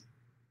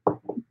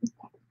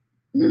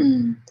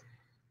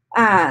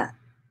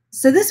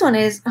 So this one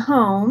is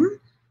home,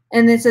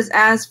 and it says,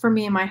 as for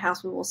me and my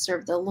house, we will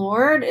serve the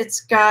Lord.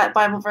 It's got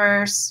Bible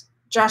verse,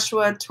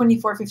 Joshua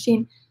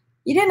 24:15.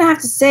 You didn't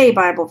have to say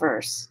Bible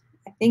verse.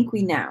 I think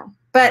we know.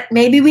 but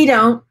maybe we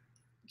don't.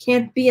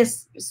 Can't be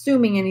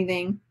assuming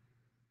anything.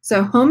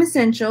 So home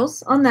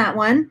essentials on that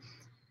one.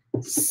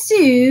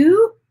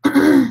 So,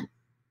 da,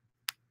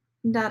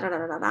 da,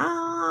 da, da,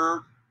 da.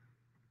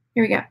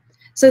 Here we go.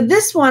 So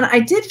this one I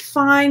did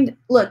find,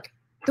 look,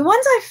 the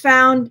ones I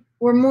found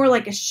were more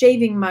like a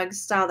shaving mug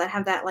style that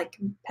have that like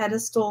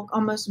pedestal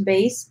almost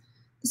base.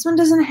 This one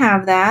doesn't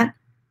have that.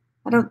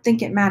 I don't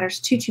think it matters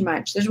too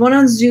much. There's one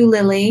on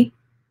Zulily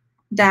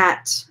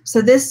that,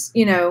 so this,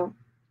 you know,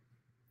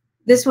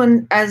 this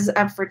one is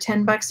up for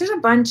 $10. There's a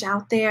bunch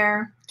out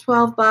there,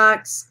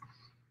 $12.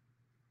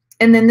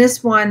 And then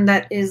this one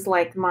that is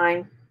like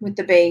mine with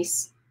the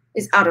base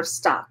is out of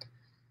stock.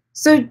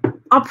 So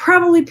I'll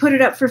probably put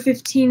it up for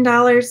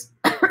 $15.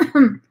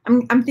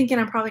 I'm thinking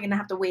I'm probably going to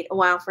have to wait a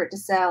while for it to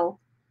sell.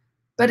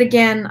 But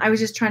again, I was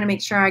just trying to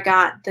make sure I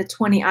got the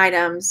 20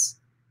 items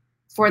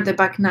for the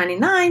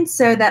 $1.99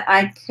 so that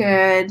I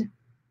could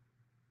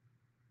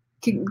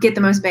get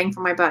the most bang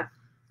for my buck.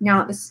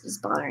 Now this is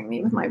bothering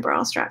me with my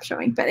bra strap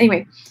showing. But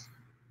anyway,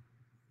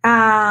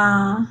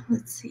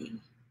 let's see.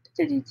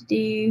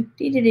 Do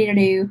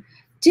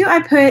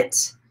I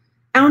put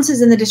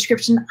ounces in the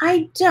description?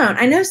 I don't.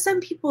 I know some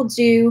people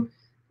do.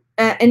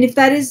 And if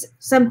that is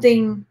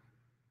something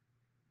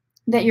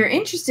that you're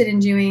interested in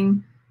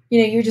doing,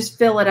 you know, you just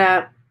fill it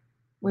up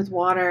with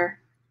water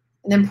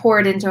and then pour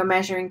it into a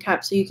measuring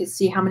cup so you can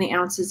see how many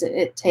ounces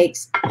it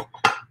takes.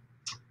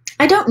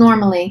 I don't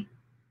normally,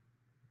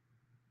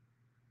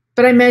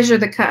 but I measure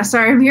the cup.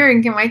 Sorry, I'm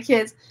hearing my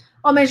kids.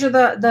 I'll measure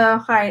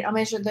the height. I'll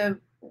measure the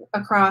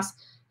across.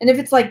 And if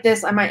it's like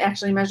this, I might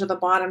actually measure the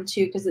bottom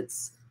too because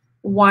it's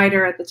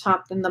wider at the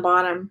top than the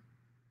bottom.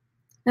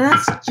 And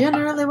that's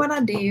generally what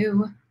I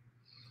do.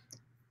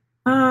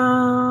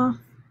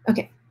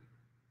 Okay.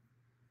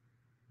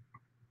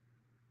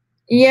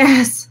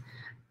 Yes,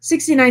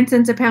 69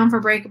 cents a pound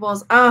for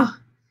breakables. Oh,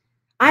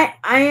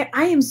 I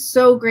am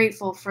so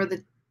grateful for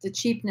the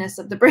cheapness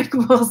of the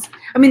breakables.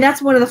 I mean,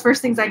 that's one of the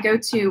first things I go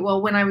to.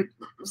 Well, when I was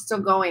still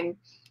going,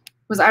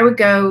 was I would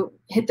go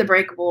hit the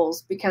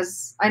breakables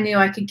because I knew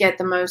I could get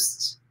the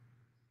most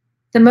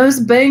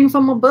bang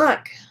from a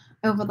buck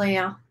over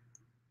there.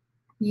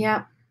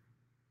 Yep.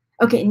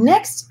 Okay,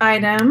 next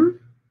item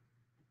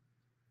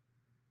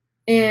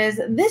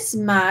is this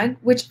mug,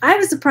 which I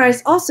was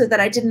surprised also that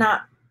I did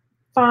not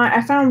find.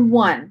 I found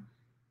one,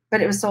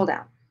 but it was sold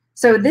out.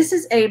 So this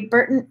is a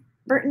Burton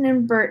 &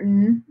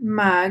 Burton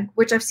mug,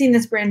 which I've seen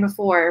this brand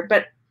before,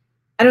 but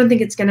I don't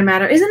think it's going to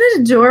matter. Isn't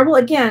it adorable?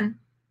 Again,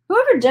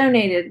 whoever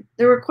donated,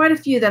 there were quite a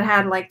few that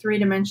had like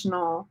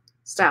 3-dimensional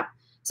stuff.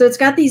 So it's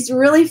got these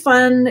really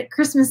fun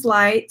Christmas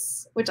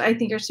lights, which I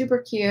think are super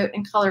cute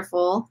and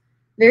colorful,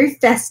 very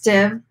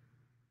festive.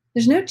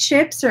 There's no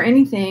chips or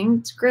anything.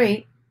 It's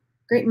great.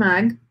 Great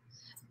mug.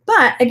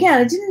 But again,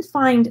 I didn't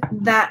find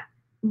that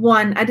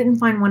one. I didn't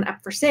find one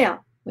up for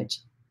sale,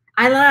 which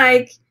I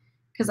like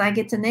because I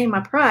get to name my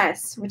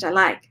price, which I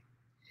like.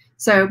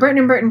 So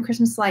Burton & Burton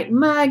Christmas light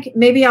mug.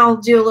 Maybe I'll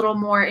do a little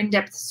more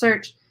in-depth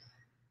search,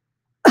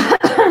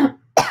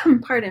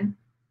 pardon,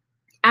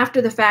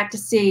 after the fact to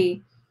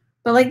see.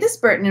 But like this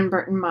Burton &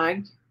 Burton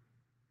mug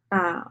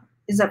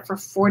is up for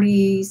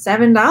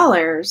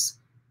 $47,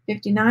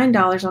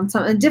 $59 on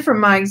some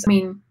different mugs. I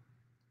mean,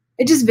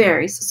 it just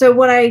varies. So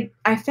what I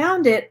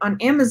found it on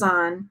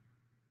Amazon,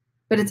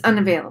 but it's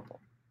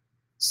unavailable.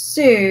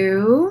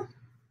 So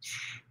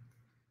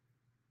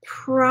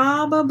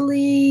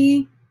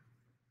probably,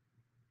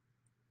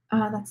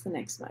 that's the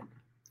next one.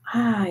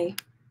 I'm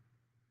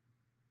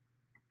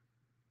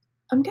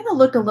going to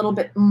look a little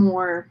bit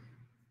more,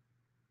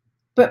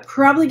 but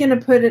probably going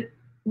to put it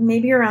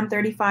maybe around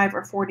 $35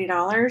 or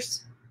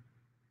 $40,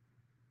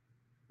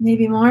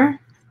 maybe more,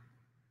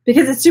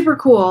 because it's super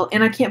cool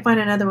and I can't find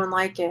another one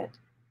like it.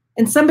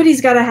 And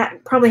somebody's got to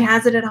probably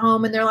has it at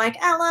home and they're like,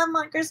 I love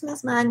my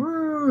Christmas mug.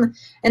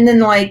 And then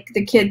like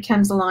the kid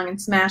comes along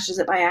and smashes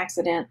it by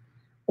accident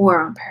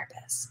or on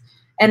purpose.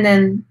 And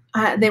then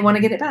they want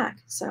to get it back.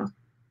 So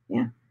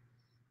yeah.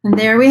 And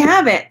there we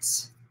have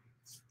it.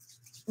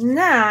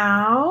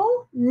 Now,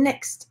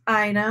 next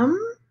item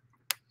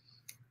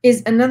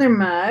is another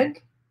mug.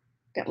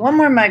 Got one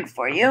more mug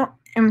for you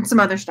and some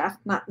other stuff.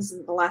 This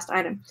is the last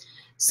item.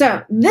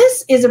 So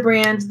this is a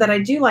brand that I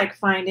do like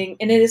finding,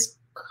 and it is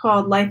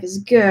called Life is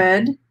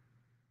Good.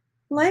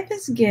 Life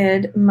is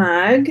Good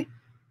mug.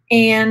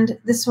 And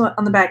this one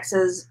on the back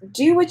says,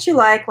 do what you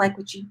like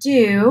what you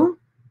do.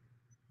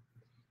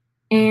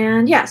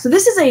 And yeah, so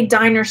this is a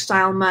diner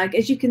style mug.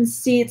 As you can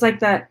see, it's like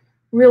that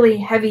really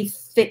heavy,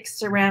 thick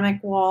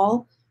ceramic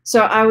wall.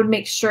 So I would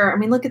make sure, I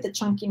mean, look at the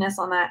chunkiness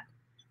on that.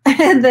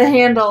 The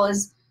handle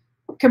is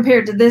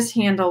compared to this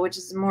handle, which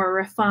is more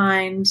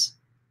refined.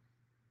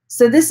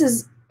 So this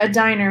is a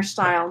diner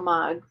style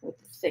mug with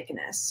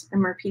thickness.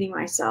 I'm repeating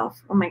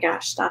myself. Oh my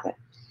gosh, stop it.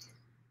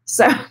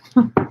 So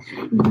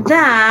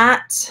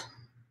that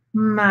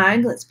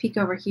mug, let's peek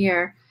over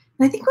here.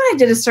 And I think when I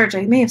did a search,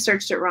 I may have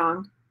searched it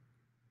wrong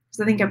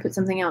because I think I put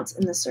something else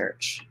in the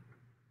search.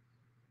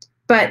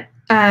 But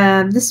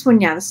this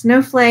one, yeah, the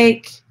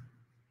snowflake.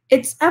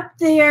 It's up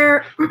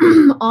there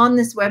on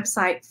this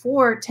website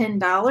for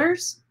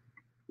 $10,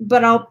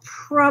 but I'll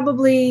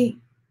probably,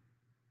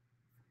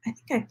 I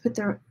think I put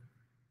her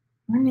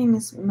name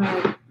is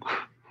Mud.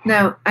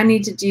 No, I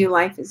need to do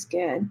Life is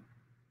Good.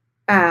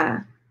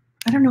 I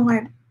don't know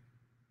why.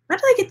 How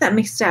did I get that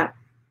mixed up?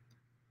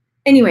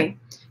 Anyway,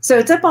 so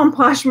it's up on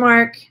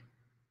Poshmark.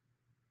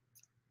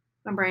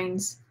 My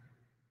brains.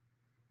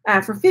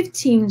 For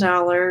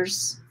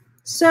 $15.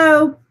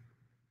 So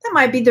that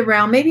might be the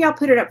realm. Maybe I'll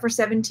put it up for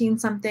 17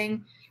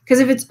 something. Because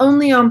if it's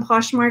only on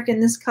Poshmark in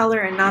this color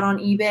and not on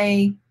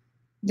eBay,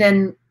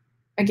 then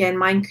again,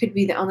 mine could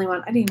be the only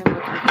one. I didn't even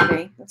look on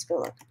eBay. Let's go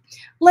look.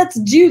 Let's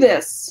do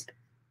this,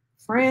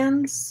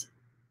 friends.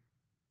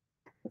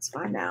 Let's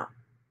find out.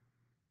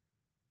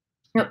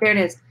 Nope, there it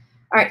is.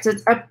 All right, so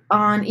it's up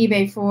on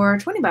eBay for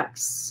 20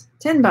 bucks,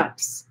 10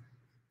 bucks.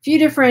 A few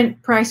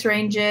different price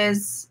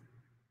ranges.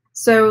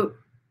 So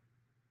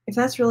if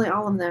that's really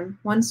all of them,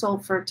 one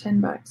sold for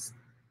 10 bucks.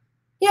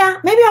 Yeah,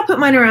 maybe I'll put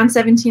mine around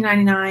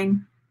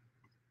 $17.99.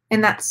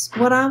 And that's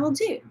what I will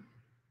do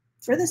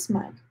for this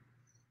mug.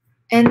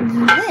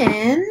 And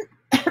then,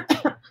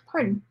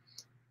 pardon,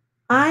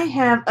 I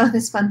have, oh,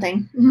 this fun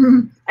thing.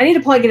 I need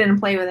to plug it in and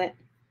play with it.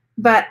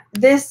 But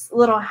this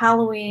little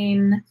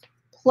Halloween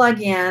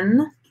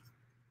plug-in,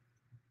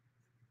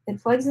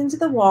 it plugs into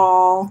the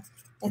wall.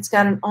 It's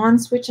got an on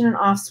switch and an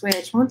off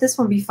switch. Won't this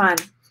one be fun?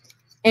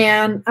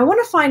 And I want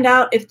to find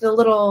out if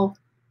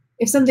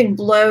if something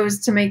blows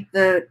to make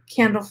the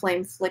candle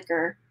flame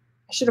flicker.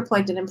 I should have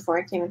plugged it in before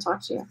I came and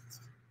talked to you.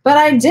 But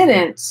I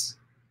didn't.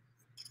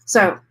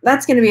 So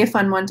that's going to be a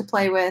fun one to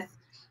play with.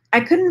 I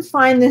couldn't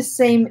find this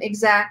same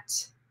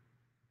exact.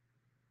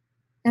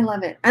 I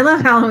love it. I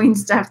love Halloween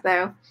stuff,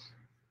 though.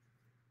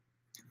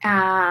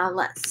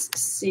 Let's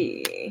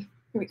see.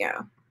 Here we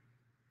go.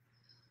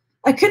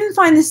 I couldn't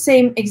find the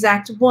same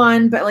exact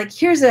one, but like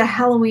here's a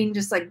Halloween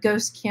just like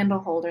ghost candle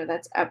holder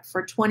that's up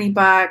for 20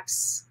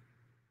 bucks.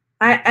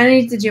 I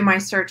need to do my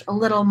search a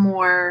little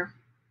more.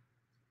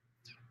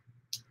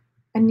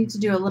 I need to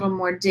do a little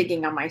more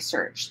digging on my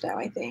search, though,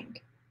 I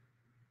think.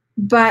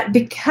 But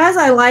because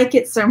I like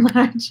it so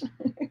much,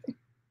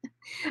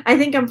 I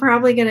think I'm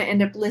probably going to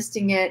end up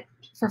listing it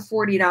for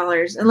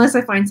 $40 unless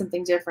I find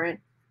something different.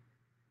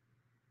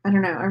 I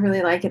don't know. I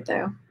really like it,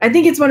 though. I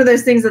think it's one of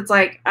those things that's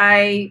like,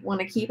 I want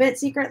to keep it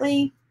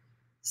secretly.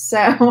 So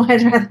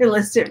I'd rather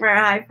list it for a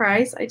high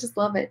price. I just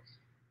love it.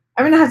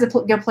 I'm going to have to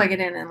go plug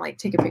it in and like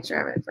take a picture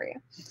of it for you.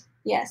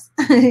 Yes.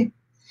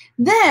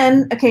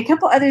 Then, okay, a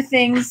couple other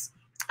things.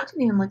 I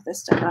didn't even look this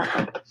stuff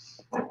up.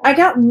 I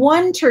got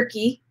one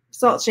turkey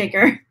salt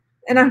shaker,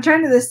 and I'm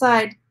trying to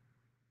decide,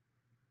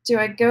 do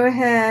I go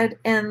ahead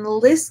and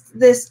list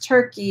this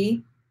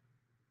turkey?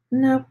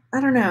 No, I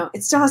don't know.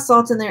 It still has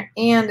salt in there,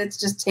 and it's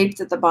just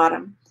taped at the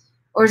bottom.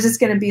 Or is this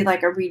going to be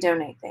like a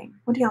redonate thing?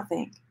 What do y'all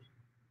think?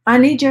 I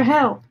need your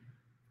help.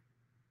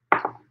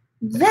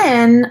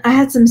 Then I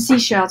had some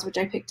seashells, which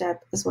I picked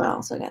up as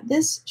well. So I got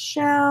this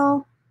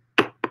shell.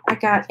 I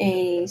got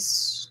a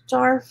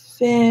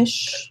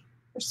starfish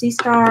or sea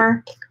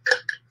star.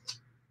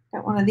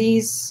 Got one of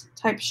these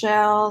type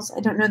shells. I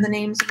don't know the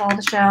names of all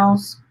the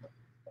shells.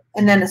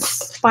 And then a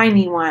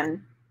spiny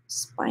one.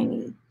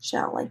 Spiny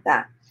shell like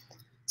that.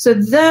 So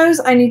those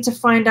I need to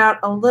find out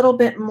a little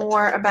bit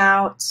more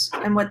about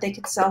and what they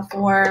could sell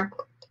for.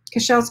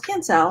 Because shells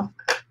can sell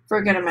for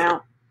a good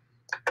amount.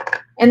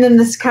 And then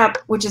this cup,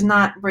 which is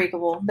not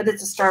breakable, but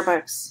it's a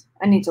Starbucks.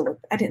 I need to look.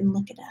 I didn't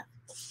look it up.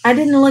 I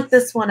didn't look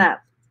this one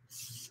up.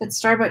 But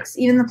Starbucks,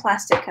 even the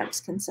plastic cups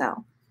can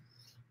sell.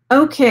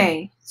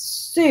 Okay,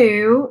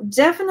 so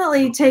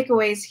definitely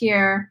takeaways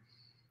here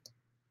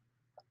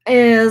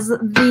is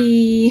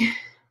the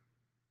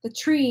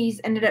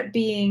trees ended up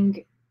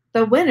being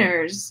the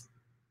winners,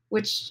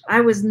 which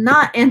I was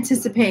not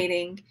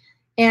anticipating.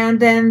 And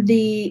then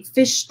the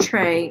fish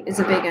tray is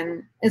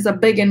a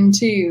big one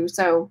too.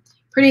 So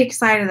pretty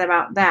excited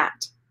about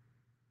that.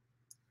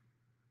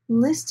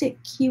 Listed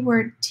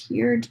keyword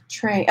tiered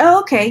tray.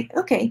 Oh, okay.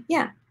 Okay.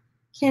 Yeah.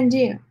 Can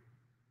do.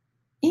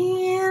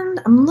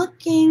 And I'm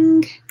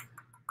looking.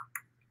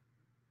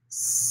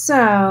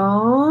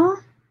 So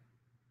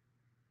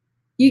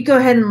you go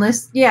ahead and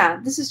list. Yeah,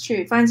 this is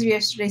true. Finds of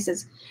yesterday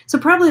says. So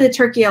probably the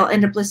turkey I'll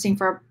end up listing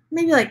for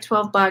maybe like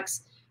 12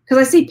 bucks. Because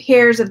I see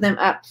pairs of them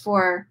up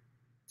for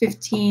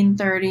 15,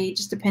 30,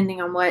 just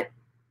depending on what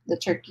the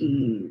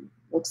turkey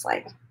looks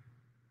like.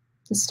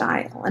 The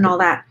style and all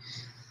that.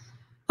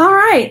 All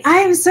right. I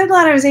am so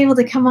glad I was able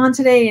to come on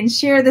today and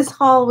share this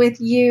haul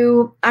with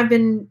you. I've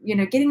been,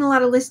 getting a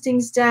lot of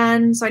listings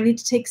done, so I need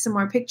to take some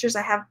more pictures.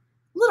 I have a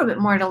little bit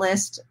more to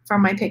list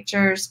from my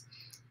pictures.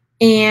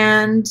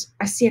 And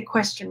I see a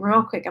question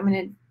real quick. I'm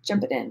going to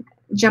jump it in.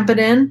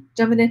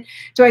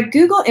 Do I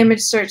Google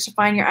image search to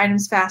find your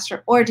items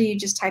faster, or do you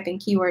just type in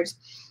keywords?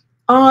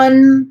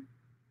 On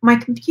my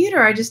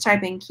computer, I just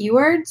type in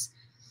keywords.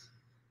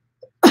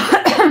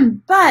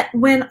 But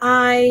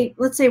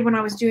let's say when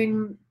I was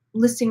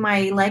listing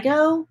my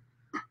Lego,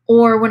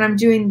 or when I'm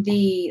doing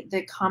the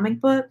comic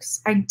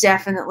books, I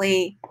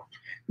definitely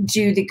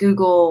do the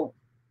Google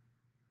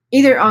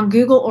either on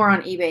Google or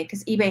on eBay,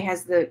 because eBay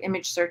has the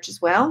image search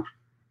as well.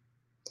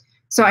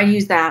 So I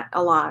use that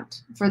a lot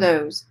for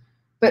those.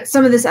 But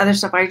some of this other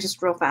stuff, I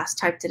just real fast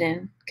typed it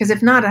in. Because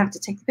if not, I have to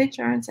take the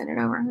picture and send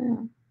it over. I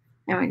don't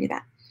want to do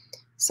that.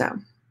 So,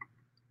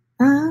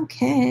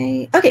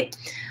 okay. Okay.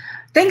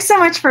 Thanks so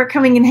much for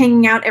coming and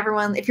hanging out,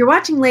 everyone. If you're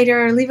watching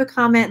later, leave a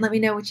comment and let me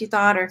know what you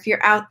thought. Or if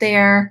you're out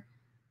there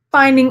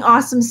finding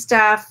awesome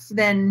stuff,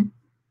 then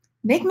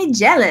make me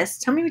jealous.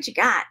 Tell me what you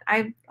got.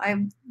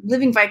 I'm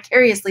living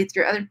vicariously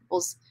through other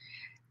people's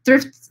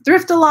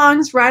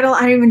thrift-alongs, I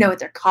don't even know what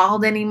they're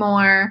called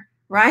anymore.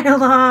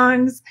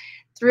 Ride-alongs,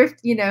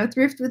 thrift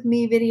with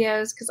me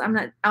videos, because I'm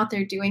not out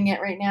there doing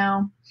it right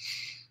now.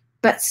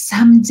 But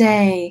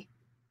someday,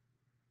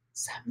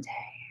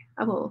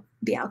 I will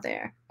be out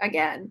there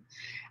again.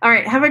 All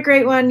right, have a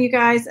great one, you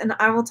guys, and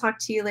I will talk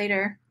to you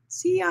later.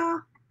 See ya.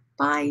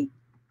 Bye.